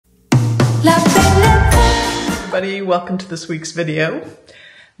Everybody, welcome to this week's video.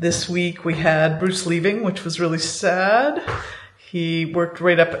 This week we had Bruce leaving, which was really sad. He worked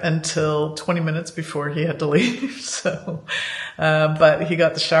right up until 20 minutes before he had to leave, so, but he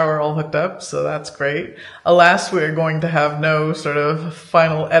got the shower all hooked up, so that's great. Alas, we're going to have no sort of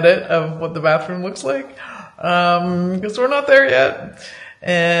final edit of what the bathroom looks like, because we're not there yet.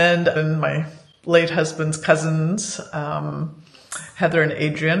 And my late husband's cousins, Heather and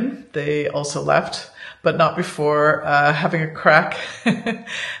Adrian, they also left, but not before having a crack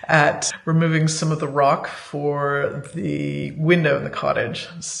at removing some of the rock for the window in the cottage.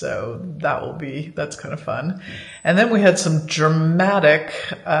 So that's kind of fun. And then we had some dramatic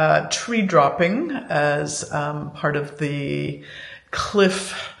tree dropping as part of the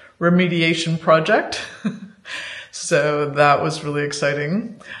cliff remediation project. So that was really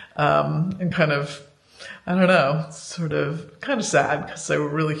exciting, and kind of, I don't know, sort of kind of sad because they were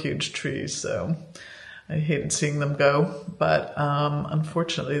really huge trees. So I hated seeing them go, but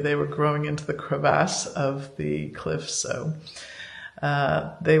unfortunately they were growing into the crevasse of the cliff, so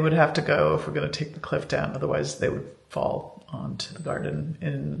they would have to go if we're going to take the cliff down. Otherwise they would fall onto the garden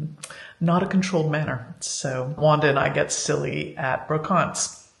in not a controlled manner. So Wanda and I get silly at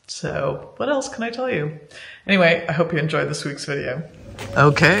brocantes. So what else can I tell you? Anyway, I hope you enjoyed this week's video.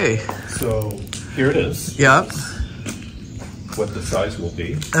 Okay. So here it is. Yep. What the size will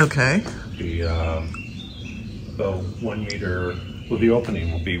be. Okay. The about 1 meter. Well, the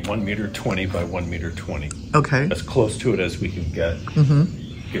opening will be 1 meter 20 by 1 meter 20. Okay. As close to it as we can get,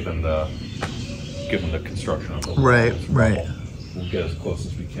 given the construction of the wall. Right. We'll get as close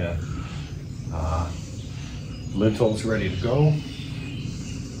as we can. Lintels ready to go.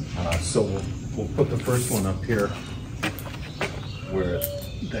 So we'll put the first one up here, where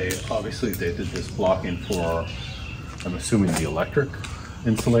they did this blocking for, I'm assuming, the electric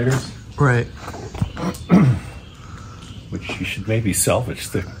insulators. Right. Which you should maybe salvage.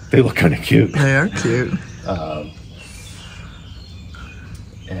 They look kind of cute. They are cute.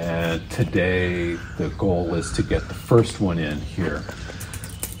 And today the goal is to get the first one in here.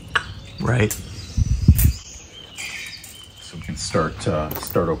 Right. So we can start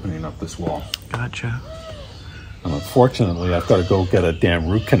opening up this wall. Gotcha. Unfortunately, I've got to go get a damn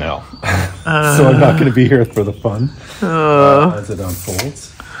root canal. So I'm not going to be here for the fun as it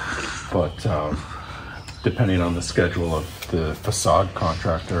unfolds. But depending on the schedule of the facade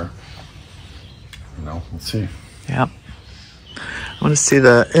contractor, we'll see. Yeah. I want to see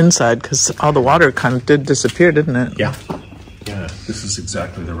the inside because all the water kind of did disappear, didn't it? Yeah. Yeah, this is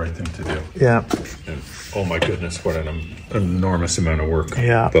exactly the right thing to do. Yeah. And oh my goodness, what an enormous amount of work.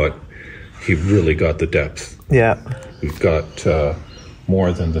 Yeah. But he really got the depth. Yeah. We've got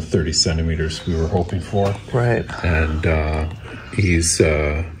more than the 30 centimeters we were hoping for. Right. And he's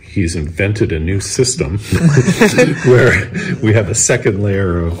invented a new system where we have a second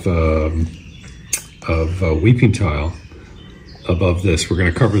layer of weeping tile above this. We're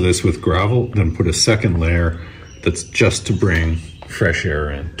going to cover this with gravel, then put a second layer that's just to bring fresh air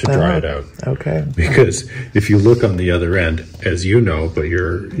in to dry it out. Okay. Because if you look on the other end, as you know, but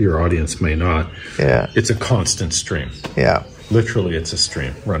your audience may not, it's a constant stream. Yeah. Literally, it's a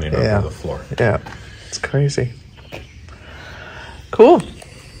stream running over the floor. Yeah. It's crazy. Cool.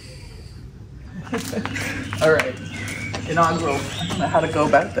 All right. Inaugural. I don't know how to go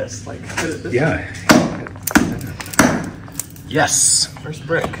about this. Like, yes. First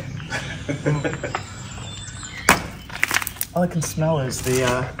brick. All I can smell is the,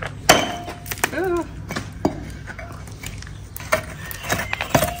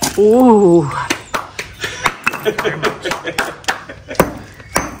 ooh. Very much.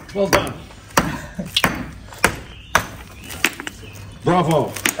 Well done.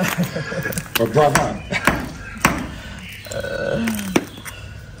 Bravo. Or brava.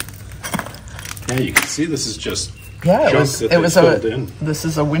 Yeah, you can see this is just this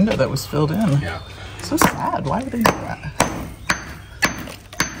is a window that was filled in. Yeah. So sad. Why would they do that?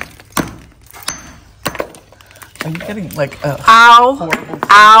 Are you getting like a horrible...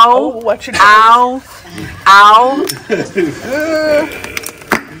 Ow! Oh, watch your nose. Ow! Ow!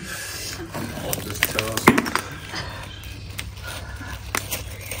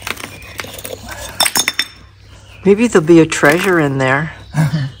 Maybe there'll be a treasure in there.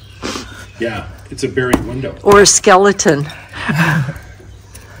 Yeah, it's a buried window. Or a skeleton.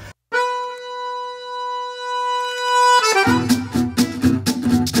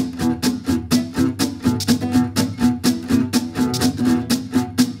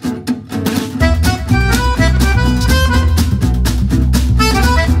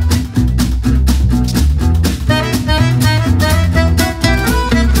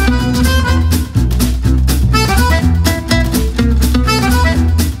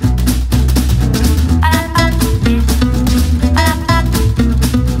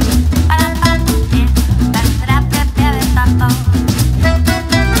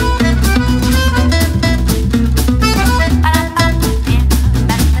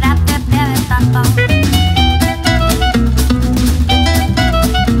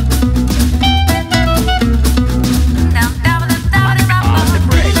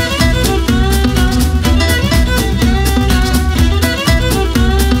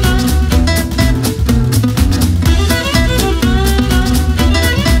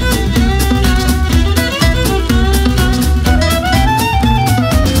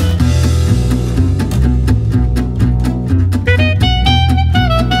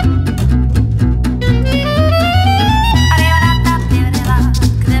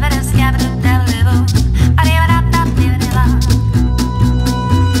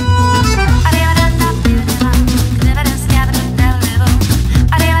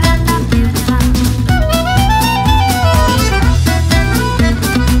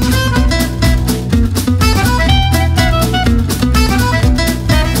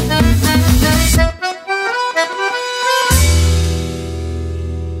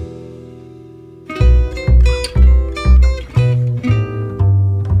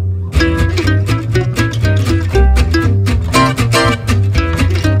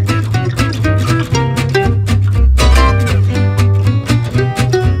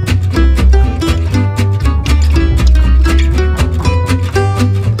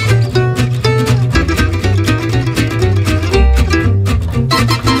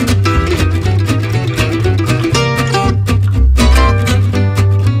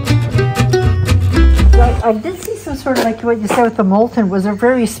 sort of like what you said with the molten, was a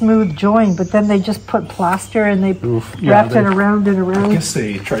very smooth join, but then they just put plaster and they wrapped it around and around. I guess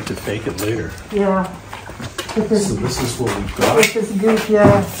they tried to fake it later. Yeah. So this is what we've got. With this goof,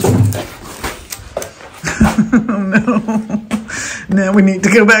 yeah. Oh no. Now we need to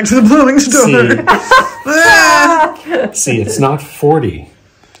go back to the plumbing store. See, it's not 40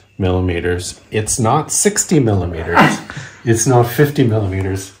 millimeters. It's not 60 millimeters. It's not 50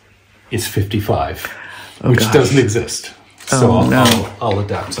 millimeters. It's 55, which doesn't exist. So I'll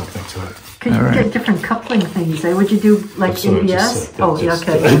adapt something to it. Could you get different coupling things? Eh? Would you do like ABS? Oh, yeah,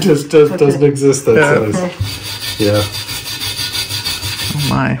 okay. It just doesn't exist that size. Okay. Yeah. Oh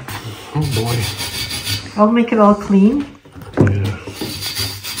my. Oh boy. I'll make it all clean. Yeah.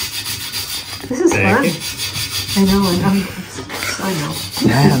 This is fun. I know. I know.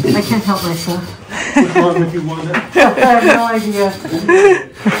 Man. I can't help myself. Which one if you want it? I have no idea. I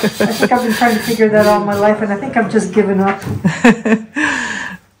think I've been trying to figure that out all my life, and I think I've just given up.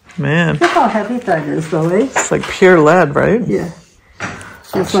 Man. Look how heavy that is, though, eh? It's like pure lead, right? Yeah.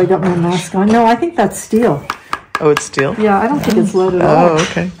 That's why I got my mask on. No, I think that's steel. Oh, it's steel? Yeah, I don't think it's lead at all. Oh,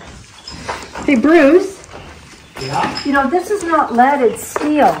 okay. Hey, Bruce. Yeah? You know, this is not lead, it's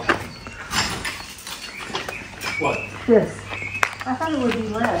steel. What? This. I thought it would be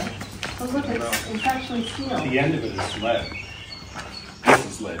lead. But look, it's actually steel. The end of it is lead. This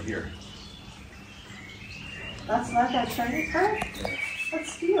is lead here. That's lead, that shiny part?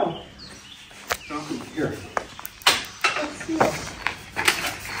 That's steel. Here. That's steel.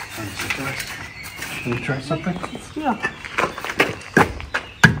 Can you try something? It's steel.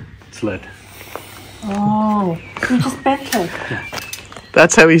 It's lead. Oh, you just bent it. Yeah.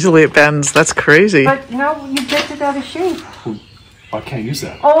 That's how easily it bends. That's crazy. But no, you bent it out of shape. I can't use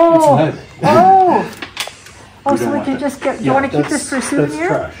that. Oh. It's lead. Oh. Oh, so we want can that. just get... Do you want to keep this for a souvenir?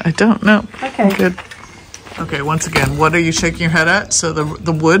 That's trash. I don't know. Okay. Good. Okay, once again, what are you shaking your head at? So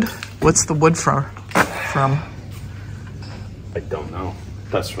the wood, what's the wood from? I don't know.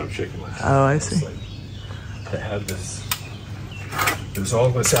 That's what I'm shaking my head. Oh, I see. Like, they had this... There's all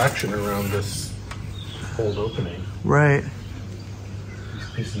this action around this old opening. Right. These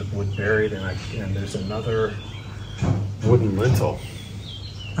pieces of wood buried, and there's another wooden lintel.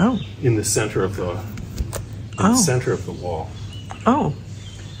 Oh. In the center of the center of the wall. Oh.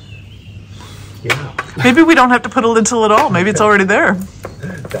 Yeah. Maybe we don't have to put a lintel at all. Maybe it's already there.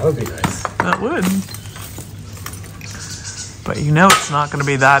 That would be nice. That would. But you know it's not going to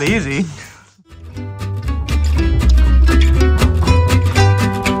be that easy.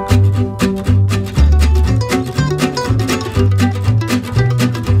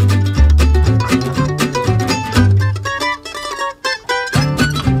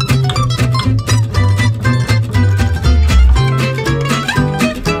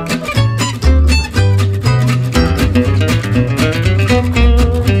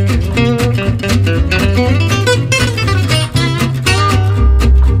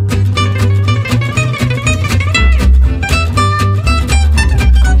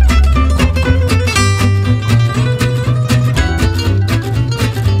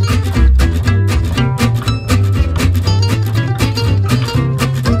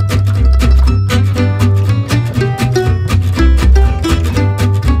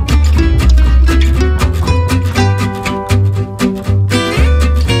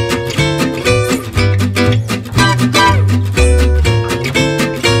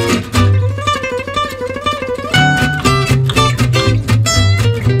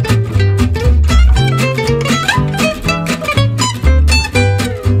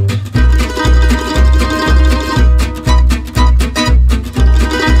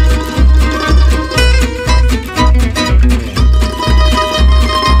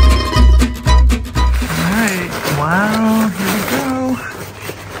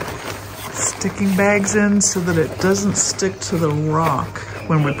 Bags in so that it doesn't stick to the rock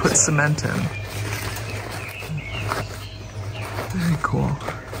when we put cement in. Very cool.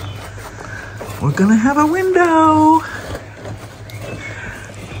 We're gonna have a window.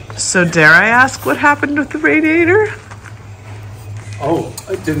 So dare I ask what happened with the radiator? Oh,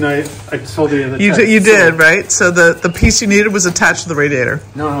 didn't I told you in the You text. did, right? So the piece you needed was attached to the radiator.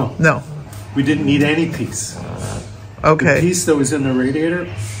 No. We didn't need any piece. Okay. The piece that was in the radiator,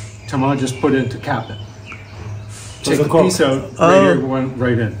 Tama just put in to cap it. Take the piece out, radiator went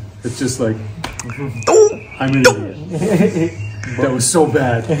right in. It's just like, I'm an idiot. That was so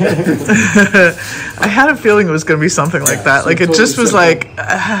bad. I had a feeling it was going to be something like that. So like it totally just was simple. like,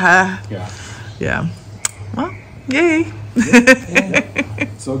 Yeah. Well, yay.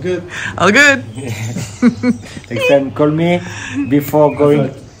 It's all good. All good. Next time, call me before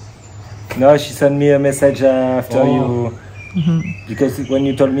going No, she sent me a message after you, because when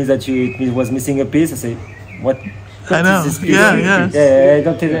you told me that it was missing a piece, I said, "What? I know. Is this piece?" Yeah.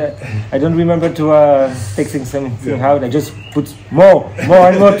 I don't remember to texting something out. I just put more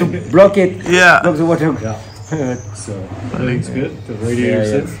and more to block it. Yeah. Block the water. Yeah. So everything's good. The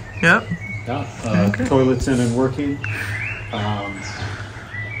radiator's in. Yep. Yeah. Toilet's in and working.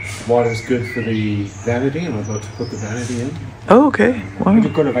 Water's good for the vanity. I'm about to put the vanity in. Oh, okay. Wow. What do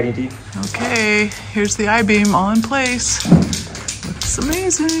you call a vanity? Okay, here's the I-beam all in place. Looks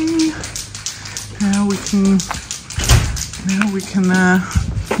amazing. Now we can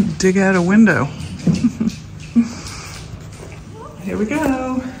dig out a window. Here we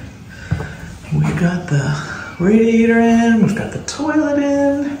go. We got the radiator in, we've got the toilet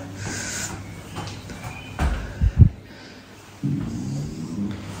in.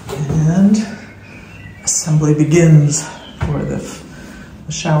 And assembly begins for the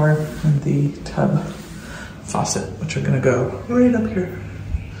shower and the tub faucet, which are gonna go right up here.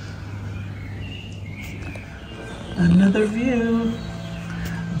 Another view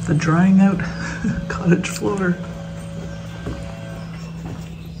of the drying out cottage floor.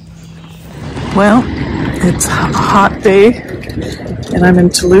 Well, it's a hot day and I'm in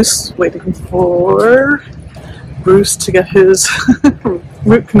Toulouse waiting for Bruce to get his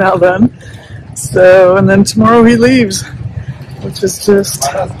root canal done. So, and then tomorrow he leaves, which is just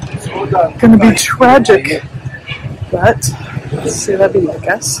gonna be tragic. But c'est la vie, I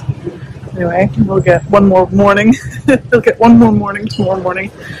guess. Anyway, we'll get one more morning. He'll get one more morning tomorrow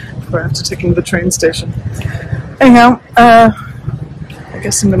morning before I have to take him to the train station. Anyhow, I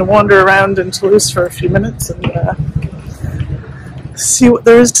guess I'm going to wander around in Toulouse for a few minutes and see what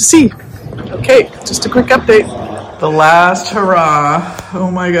there is to see. Okay, just a quick update. The last hurrah. Oh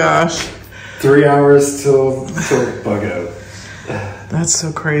my gosh. 3 hours till bug out. That's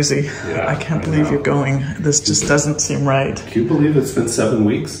so crazy. Yeah, I can't believe you're going. This just doesn't seem right. Can you believe it's been 7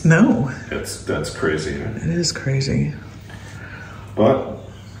 weeks? No. That's crazy. Right? It is crazy. But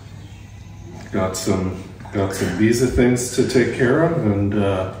got some visa things to take care of, and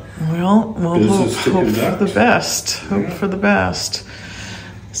well, we'll hope for the best. Hope for the best.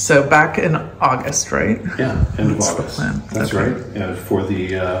 So back in August, right? Yeah, end of That's August. The plan. That's okay. right. And for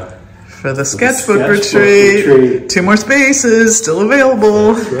the sketchbook retreat. 2 more spaces still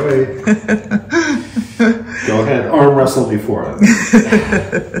available. That's right. Go ahead, arm wrestle before it.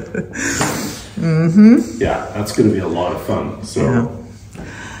 Yeah, that's going to be a lot of fun. So.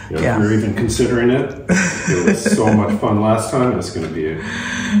 Yeah, if you're even considering it, it was so much fun last time. It's going to be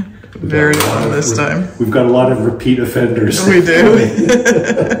very fun this time. We've got a lot of repeat offenders. We do.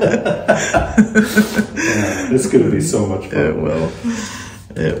 It's going to be so much fun. It will.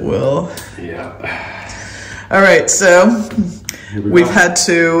 It will. Yeah. All right, so we've had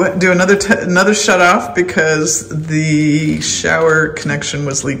to do another shut off because the shower connection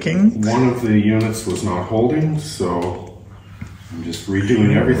was leaking. One of the units was not holding, so I'm just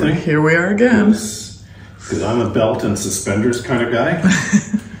redoing everything. Here we are again. Because I'm a belt and suspenders kind of guy.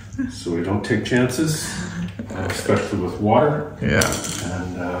 So we don't take chances, especially with water. Yeah.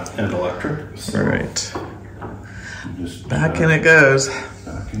 And electric. So all right. Just, back in it goes.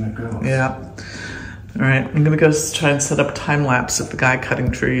 Back in it goes. Yeah. All right. I'm going to go try and set up a time lapse of the guy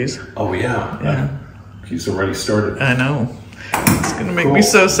cutting trees. Oh, yeah. He's already started. I know. It's going to make me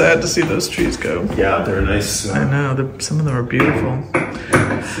so sad to see those trees go. Yeah, they're nice. I know. Some of them are beautiful.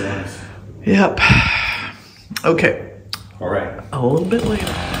 Yep. Okay. All right. A little bit later.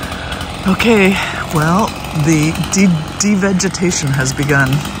 Okay. Well, the devegetation has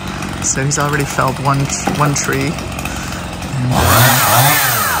begun. So he's already felled one tree.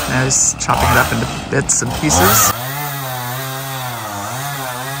 Now he's chopping it up into bits and pieces.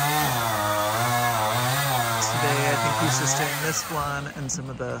 He's just doing this one and some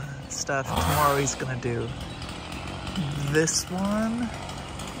of the stuff. Tomorrow he's gonna do this one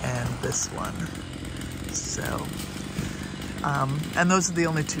and this one. So, and those are the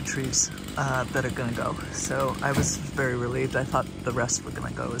only 2 trees that are gonna go. So I was very relieved. I thought the rest were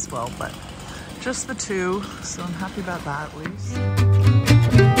gonna go as well, but just the 2. So I'm happy about that at least.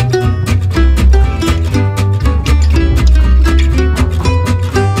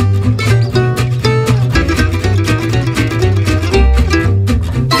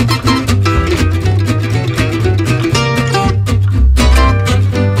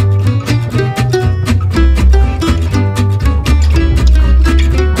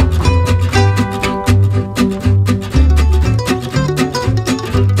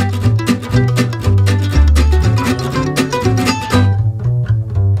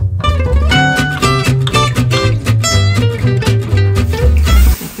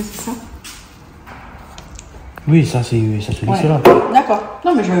 Oui, ça c'est excellent. D'accord.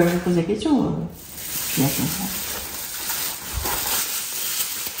 Non, mais je pose la question.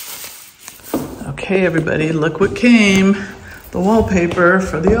 Okay, everybody, look what came. The wallpaper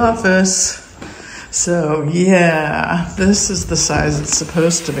for the office. So, yeah, this is the size it's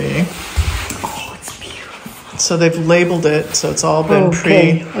supposed to be. Oh, it's beautiful. So they've labeled it, so it's all been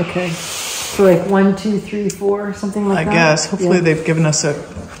Okay. So like 1, 2, 3, 4, something like that? I guess. Hopefully they've given us a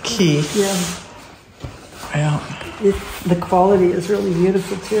key. Yeah. Yeah. The quality is really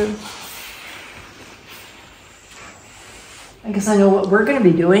beautiful, too. I guess I know what we're going to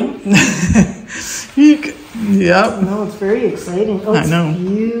be doing. Yep. No, it's very exciting. Oh, it's I know.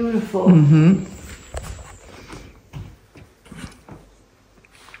 Beautiful. Mm-hmm.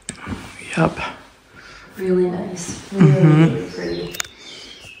 Yep. Really nice. Really pretty.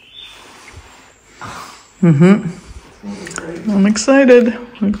 Mm-hmm. I'm excited.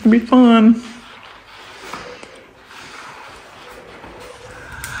 It's going to be fun.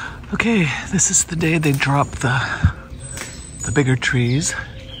 Okay, this is the day they drop the bigger trees.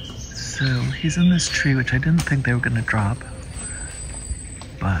 So he's in this tree, which I didn't think they were going to drop.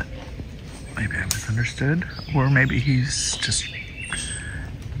 But maybe I misunderstood. Or maybe he's just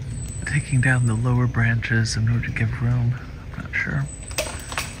taking down the lower branches in order to give room. I'm not sure.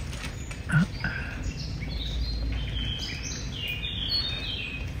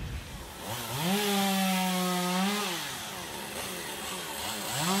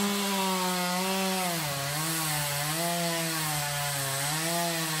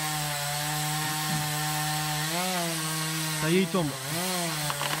 Ça y est, il tombe.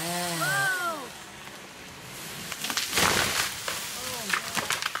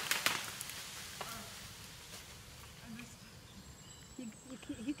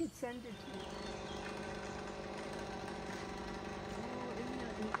 You could send it to me.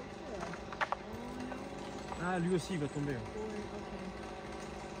 Ah, lui aussi, il va tomber.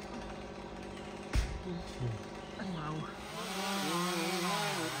 Wow.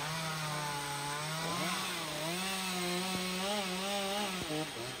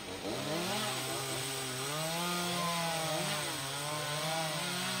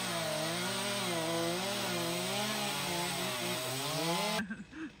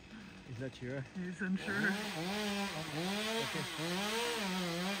 He's not sure. He's unsure.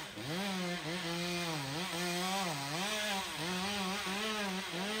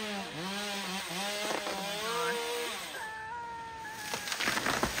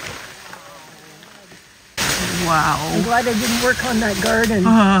 Wow. I'm glad I didn't work on that garden.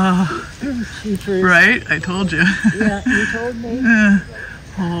 Right? I told you. Yeah, you told me.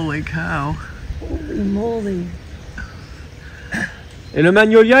 Holy cow. Holy moly. Et le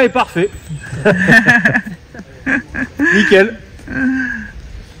magnolia est parfait. Nickel.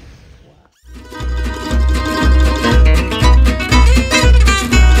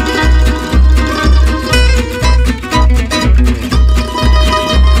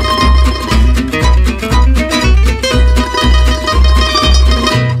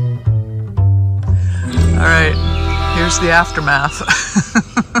 All right, here's the aftermath.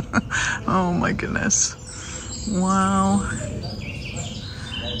 Oh my goodness. Wow.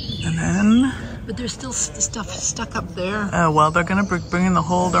 And then... But there's still stuff stuck up there. Oh, well, they're going to be bringing the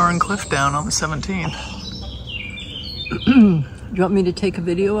whole darn cliff down on the 17th. Do you want me to take a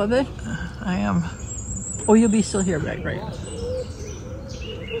video of it? I am. Oh, you'll be still here, right.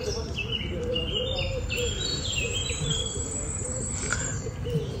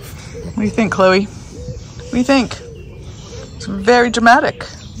 What do you think, Chloe? What do you think? It's very dramatic.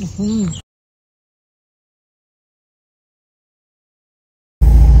 Mm-hmm.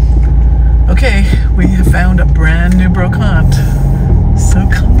 Okay, we have found a brand new brocante. So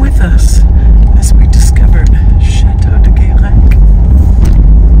come with us as we discovered Chateau de Guérac.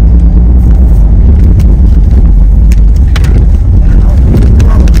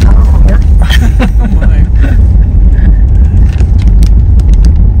 Oh my.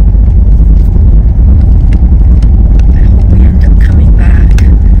 We end up coming back.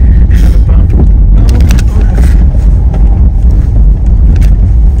 Had a bump.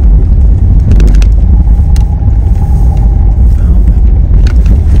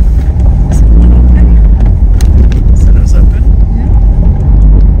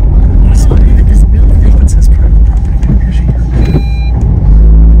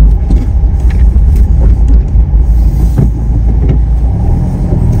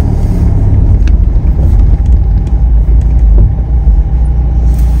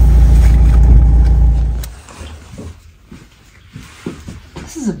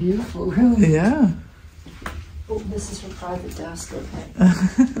 This is a beautiful room. Yeah. Oh, this is her private desk, okay.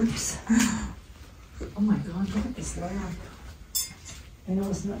 Oops. Oh my God, look at this lamp. I know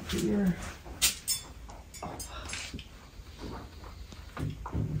it's not here.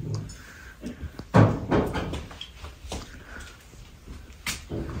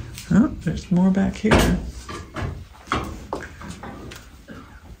 Oh, there's more back here.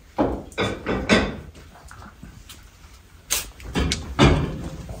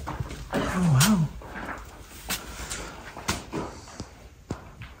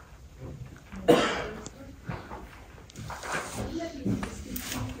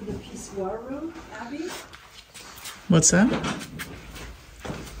 What's that?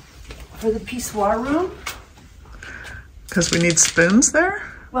 For the pissoir room? Because we need spoons there?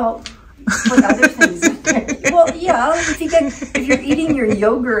 Well, put other things in there. Well, yeah, if you're eating your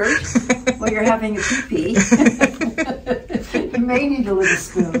yogurt while you're having a pee-pee, you may need a little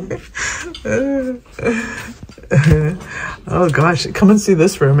spoon. Oh gosh, come and see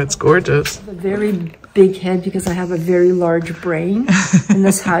this room. It's gorgeous. I have a very big head because I have a very large brain, and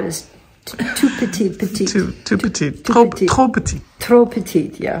this hat is too petite. Too petite. Trop petite. Trop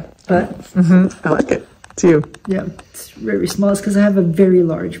petite, yeah. But I like it. It's you. Yeah, it's very small. It's because I have a very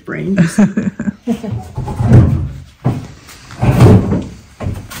large brain.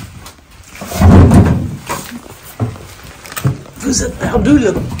 Vous êtes perdu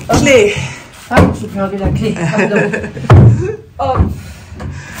le clé. Ah, j'ai perdu la clé. Pardon. Oh.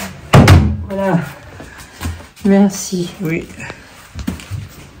 Voilà. Merci. Oui.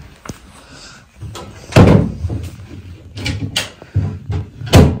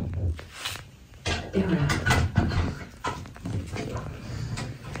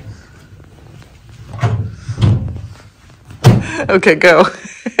 Okay, go.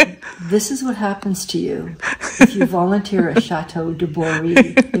 This is what happens to you if you volunteer at Chateau de Bory,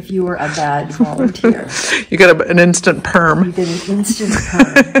 if you are a bad volunteer. You get an instant perm. You get an instant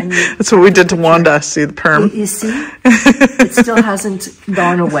perm. That's what we did to Wanda. See the perm? You see? It still hasn't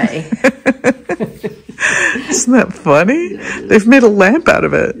gone away. Isn't that funny? They've made a lamp out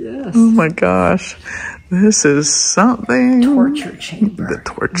of it. Yes. Oh my gosh. This is something. Torture chamber. The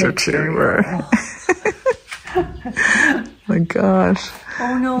torture chamber. Oh my gosh.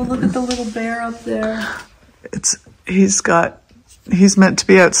 Oh no, look at the little bear up there. He's meant to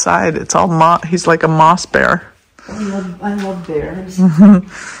be outside. It's all he's like a moss bear. I love bears.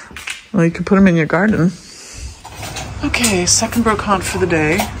 Well, you can put him in your garden. Okay, second brocante for the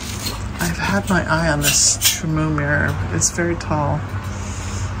day. I've had my eye on this Chateau mirror. It's very tall.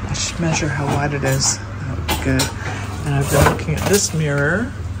 I should measure how wide it is. That would be good. And I've been looking at this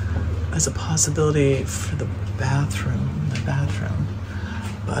mirror as a possibility for the bathroom.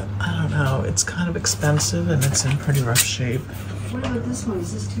 But I don't know. It's kind of expensive and it's in pretty rough shape. What about this one?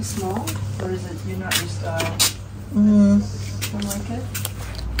 Is this too small? Or is it not your style? Don't like it?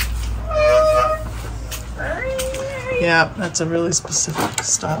 Yeah, that's a really specific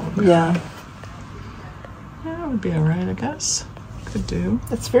style. Yeah. That would be alright, I guess. Could do.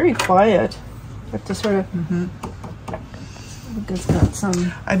 It's very quiet. You have to sort of... It's got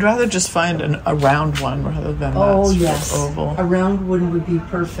some... I'd rather just find a round one rather than that oval. A round one would be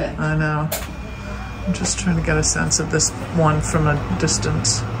perfect. I know. I'm just trying to get a sense of this one from a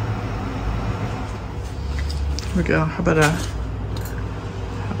distance. Here we go. How about a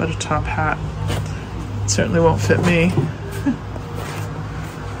top hat? It certainly won't fit me.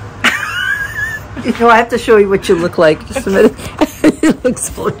 You know, I have to show you what you look like. Just a minute. You look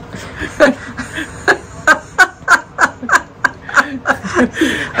so...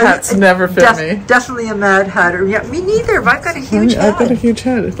 Hats never fit me. Definitely a mad hatter. Yeah, me neither. I've got a huge head. I've got a huge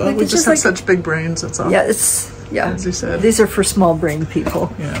head. Well, Like, we it's just just have like- such big brains, that's all. Yeah, As you said. These are for small brain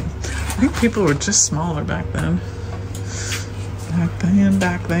people. Yeah. I think people were just smaller back then.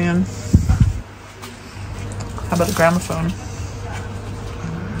 Back then. How about a gramophone?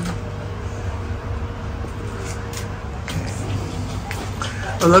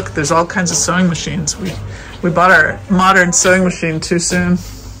 Okay. Oh look, there's all kinds of sewing machines. We bought our modern sewing machine too soon.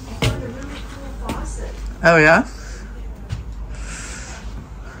 Oh yeah?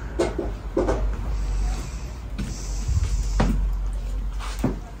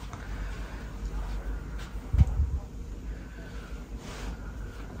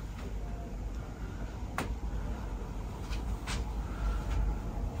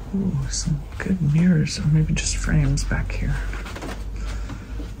 Ooh, some good mirrors, or maybe just frames back here.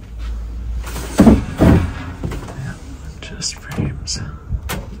 Yeah, just frames.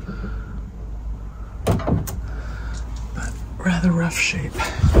 But rather rough shape.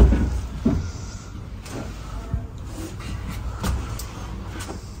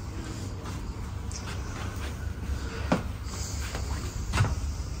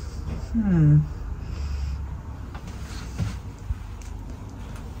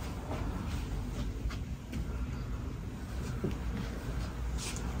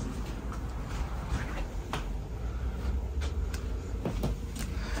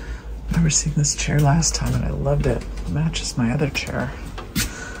 remember seeing this chair last time and I loved it. It matches my other chair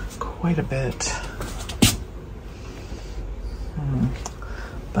quite a bit.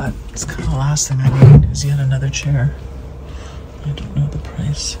 But it's kind of the last thing I need is yet another chair. I don't know the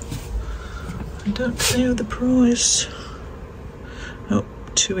price. I don't know the price. Oh,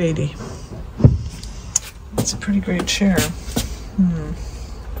 $280. It's a pretty great chair.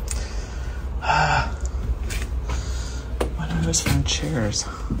 Why do I always find chairs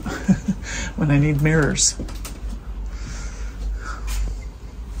when I need mirrors?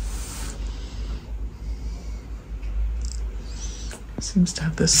 Seems to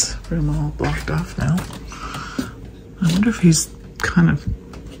have this room all blocked off now. I wonder if he's kind of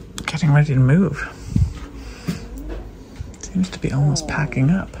getting ready to move. Seems to be almost packing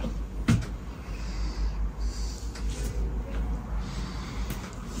up.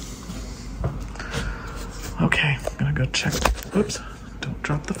 Okay, I'm gonna go check. Oops, don't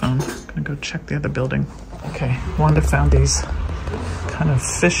drop the phone. I'm gonna go check the other building. Okay, Wanda found these kind of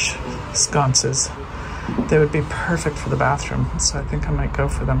fish sconces. They would be perfect for the bathroom, so I think I might go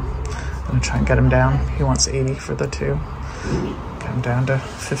for them. I'm gonna try and get him down. He wants 80 for the two. Get him down to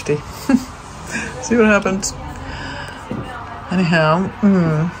 50. See what happens. Anyhow,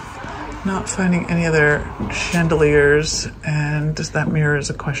 not finding any other chandeliers, and that mirror is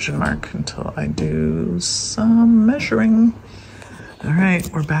a question mark until I do some measuring. All right,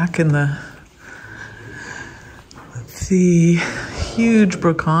 we're back in the huge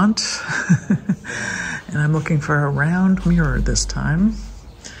brocante. And I'm looking for a round mirror this time.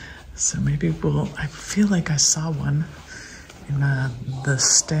 So maybe I feel like I saw one in the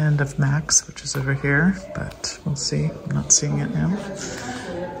stand of Max, which is over here, but we'll see. I'm not seeing it now.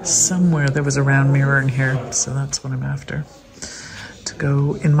 Somewhere there was a round mirror in here, so that's what I'm after to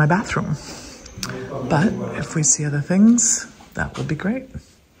go in my bathroom. But if we see other things, that will be great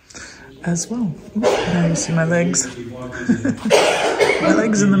as well. Now you see my legs. My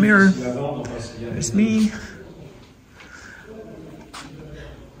legs in the mirror. There's me.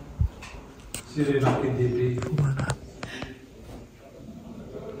 Voila.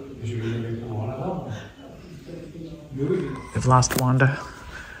 We've lost Wanda.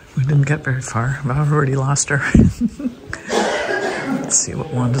 We didn't get very far, but I've already lost her. Let's see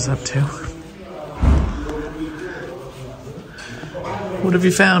what Wanda's up to. What have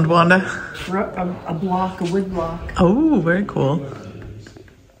you found, Wanda? A block, a wood block. Oh, very cool.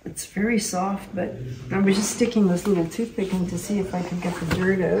 It's very soft, but I was just sticking this little toothpick in to see if I could get the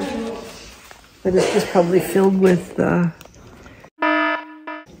dirt out. But it's just probably filled with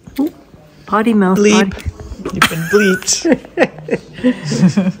potty mouth. Bleep. You've been bleeped.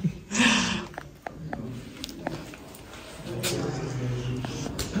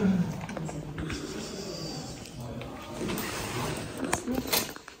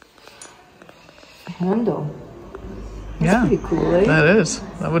 Handle. That's Yeah, pretty cool, eh? that is.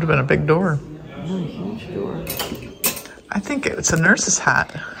 That would have been a big door. Oh, huge door. I think it's a nurse's hat.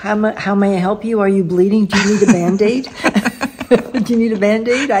 How may I help you? Are you bleeding? Do you need a Band-Aid? Do you need a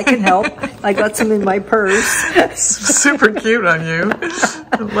Band-Aid? I can help. I got some in my purse. Super cute on you.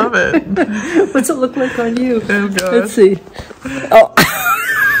 I love it. What's it look like on you? Oh, God. Let's see. Oh.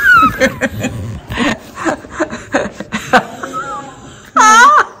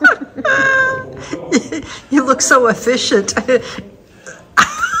 You look so efficient.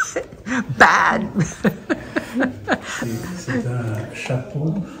 Bad. C'est un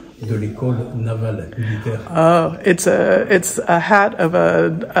chapeau de l'école navale militaire. Oh, it's a hat of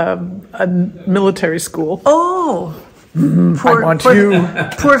a military school. Oh. I want you.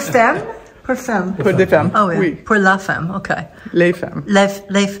 Pour femme? Pour femme. Pour des femmes. Oh, yeah. Oui. Pour la femme, okay. Les femmes.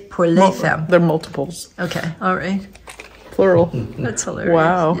 Pour les femmes. They're multiples. Okay, all right. Plural. That's hilarious.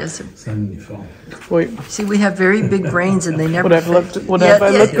 Wow. Yes. C'est un uniforme. Wait. See, we have very big brains and they never What have I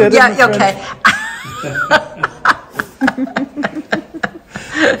looked at? Yeah, okay.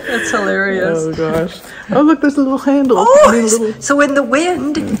 That's hilarious. Oh, gosh. Oh, look, there's a little handle. Oh, so in the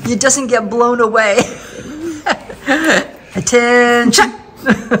wind, it doesn't get blown away. Attention.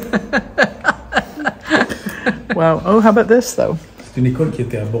 Wow. Oh, how about this, though? C'est une école qui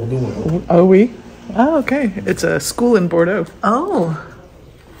était à Bordeaux. Oh, oui. Oh, okay. It's a school in Bordeaux. Oh.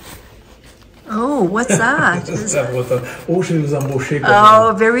 Oh, what's that? Oh, je vais vous embaucher.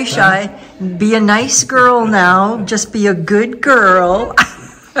 Oh, very shy. Be a nice girl now. Just be a good girl.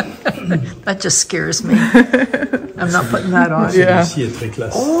 That just scares me. I'm not putting that on. Yeah. Celui-ci est très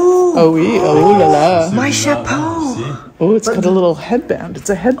classe. Oh, oui. Oh, la la. My chapeau. Oh, it's got a little headband. It's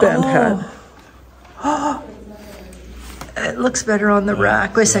a headband hat. looks better on the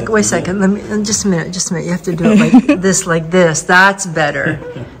rack. Wait a second. Let me, just a minute. You have to do it like this. That's better.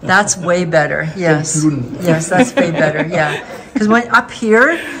 That's way better. Yes. Yes, that's way better. Yeah. Because when up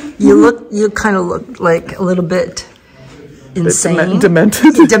here, you kind of look like a little bit insane.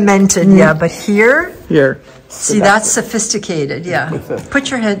 Demented. Demented, yeah. But here. So see, that's sophisticated, yeah.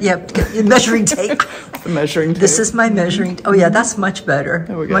 Put your head, get your measuring tape. The measuring tape. This is my measuring, oh yeah, that's much better.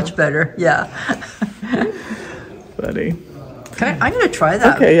 There we go. Much better, yeah. Buddy. I'm going to try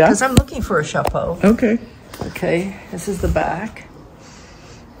that. Okay, yeah. Because I'm looking for a chapeau. Okay. Okay, this is the back.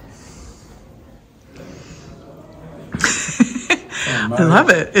 I love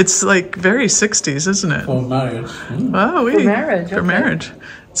it. It's like very 60s, isn't it? For marriage. Oh, for marriage. For marriage.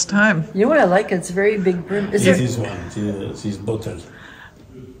 It's time. You know what I like? It's very big brim. This one, she's bottled.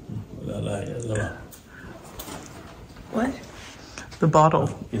 What? The bottle.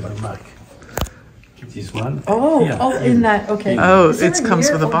 In the back. This one. Oh, in that, okay. Oh, it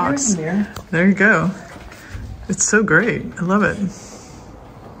comes with a box. There you go. It's so great. I love it.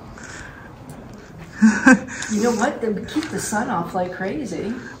 You know what? They would keep the sun off like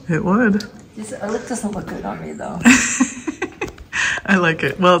crazy. It would. It doesn't look good on me, though. I like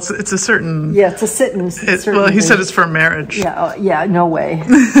it. Well, it's a certain... Yeah, it's a certain well, he said it's for marriage. Yeah, yeah, no way.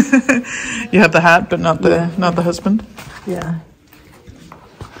 You have the hat, but not the husband? Yeah.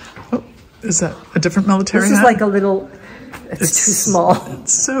 Oh, is that a different military hat? This is like a little... It's too small.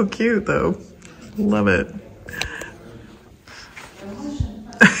 It's so cute, though. Love it.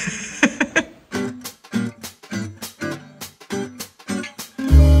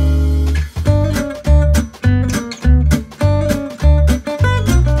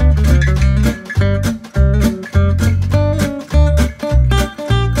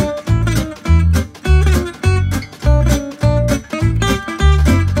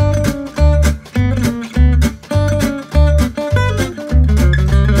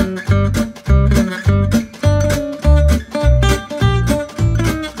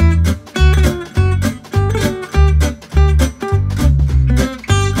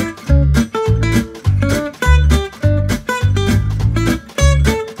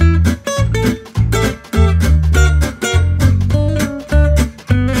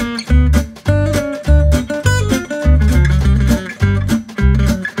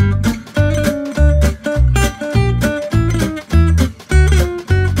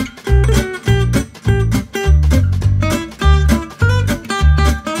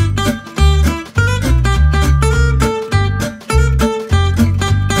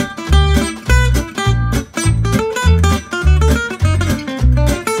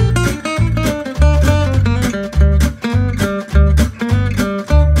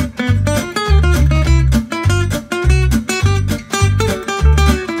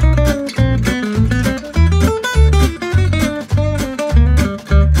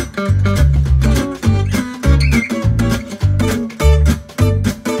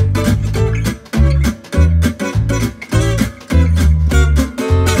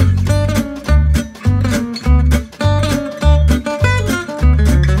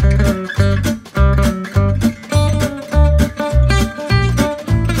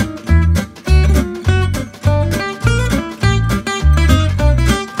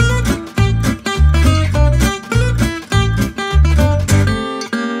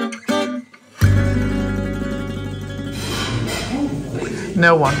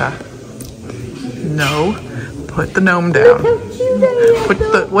 No, Wanda. No. Put the gnome down. Put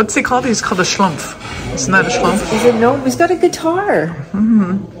the, what's he called? He's called a schlumpf. Isn't that a schlumpf? He's a gnome. He's got a guitar.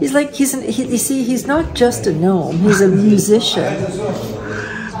 Mm-hmm. He's like, you see, he's not just a gnome. He's a musician.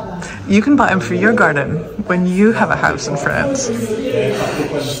 You can buy him for your garden when you have a house in France.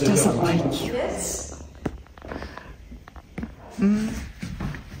 She doesn't like you. Mm.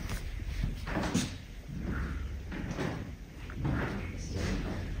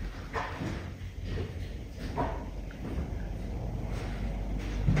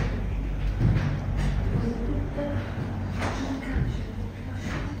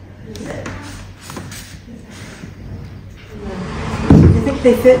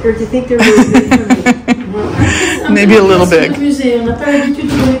 They fit, or do you think they're really big for me? Maybe a little big.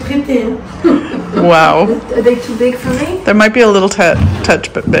 Wow. Are they too big for me? There might be a little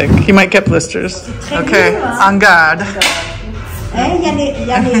touch, but big. You might get blisters. Okay, en garde. Il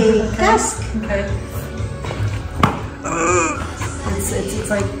y a les casques. Okay. It's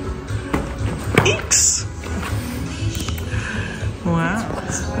like... Eeks. Wow.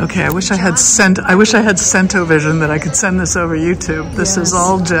 Okay, I wish I had Scent-O-Vision that I could send this over YouTube. This is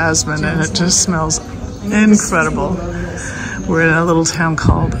all jasmine and it just smells incredible. We're in a little town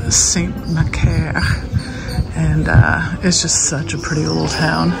called Saint-Macaire And it's just such a pretty little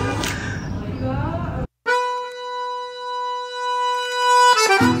town.